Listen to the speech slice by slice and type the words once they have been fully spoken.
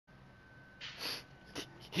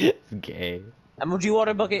It's gay. Emoji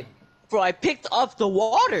water bucket. Bro, I picked up the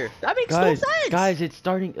water. That makes no sense. Guys, it's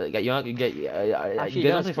starting. You guys want to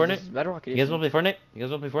play Fortnite? You guys want to play Fortnite? You guys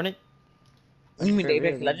want to play Fortnite? You mean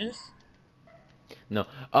Apex Legends? No.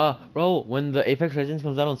 Bro, when the Apex Legends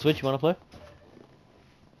comes out on Switch, you want to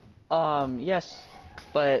play? Yes,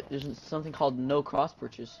 but there's something called no cross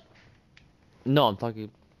purchase. No, I'm talking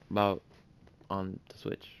about on the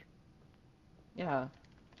Switch. Yeah,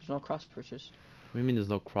 there's no cross purchase. What do you mean there's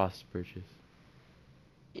no cross purchase?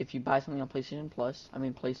 If you buy something on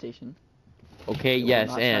PlayStation. Okay, it yes,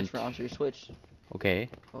 will not and transfer onto your Switch. okay.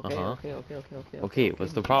 Okay,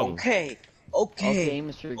 What's the problem? Okay,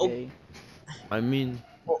 Mr. Gay. I mean,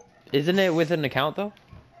 isn't it with an account though?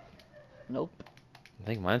 Nope. I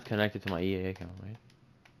think mine's connected to my EA account, right?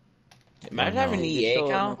 Imagine having an EA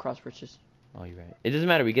account. No cross purchase. Oh, you're right. It doesn't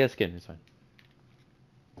matter. We get a skin. It's fine.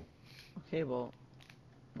 Okay, well,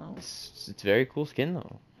 no. It's a very cool skin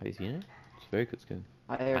though. Have you seen it? It's a very cool skin.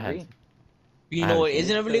 I agree. You know what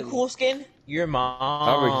isn't a really cool skin? Your mom.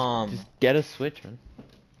 Robert, just get a Switch, man.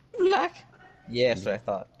 Black. Yeah, that's what I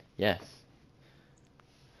thought. Yes.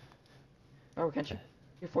 Robert, can't you?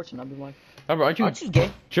 You're fortunate. I'll be like. Robert, aren't you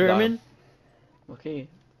gay? German? Okay.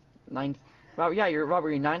 Robert, yeah, you're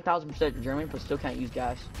 9,000% German, but still can't use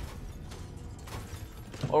gas.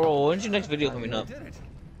 Oh, when's your next video coming up?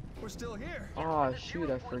 We're still here. Oh shoot,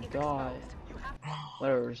 I forgot.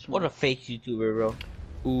 Whatever. What a fake YouTuber, bro.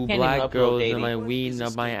 Ooh, Can't black even upload girls dating. and my ween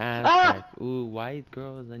up my ass Ah! crack. Ooh, white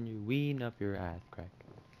girls and your ween up your ass crack.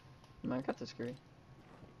 Man, I got this scary.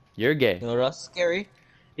 You're gay. You know what else is scary?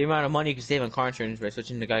 The amount of money you can save on car insurance by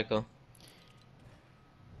switching to Geico.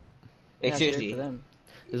 Hey, Yeah, seriously. for them.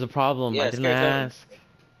 There's a problem. Yeah, I it's didn't scary. ask.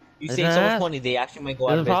 You I save didn't so much ask. money, they actually might go out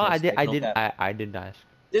There's of a problem. business. I didn't ask.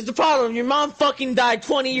 There's the problem. Your mom fucking died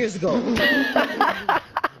 20 years ago.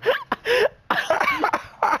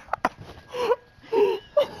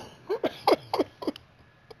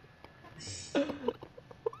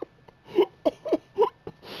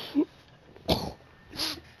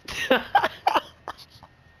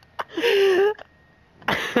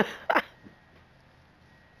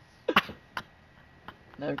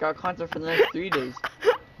 Now I've got content for the next 3 days.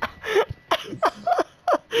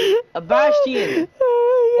 A Bastion!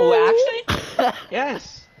 Oh, actually?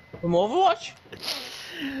 Yes! From Overwatch?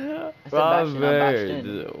 I said Bastion, not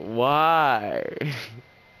Bastion. Robert, why?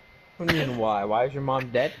 What do you mean, why? Why is your mom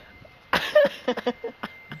dead? What's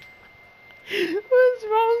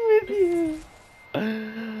wrong with you?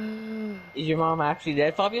 Is your mom actually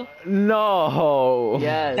dead, Fabio? No.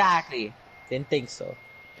 Yes. Exactly. Didn't think so.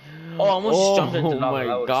 Oh, I almost just jumped into lava.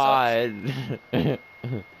 Oh That my would've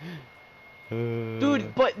god.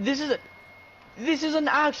 Dude, but this is an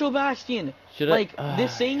actual Bastion. Should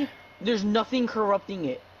this thing, there's nothing corrupting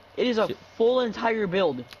it. It is a full entire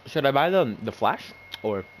build. Should I buy the Flash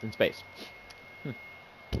or in space?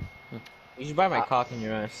 You should buy my cock in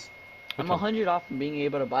your ass. I'm 100 off from being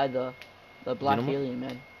able to buy the black Xenomorph? alien,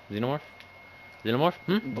 man. Xenomorph? Xenomorph?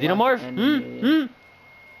 Black Xenomorph? and alien.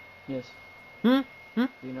 Yes. Hmm?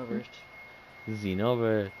 Xenoverse.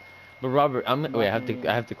 Xenoverse. But Robert, wait,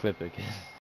 I have to clip it.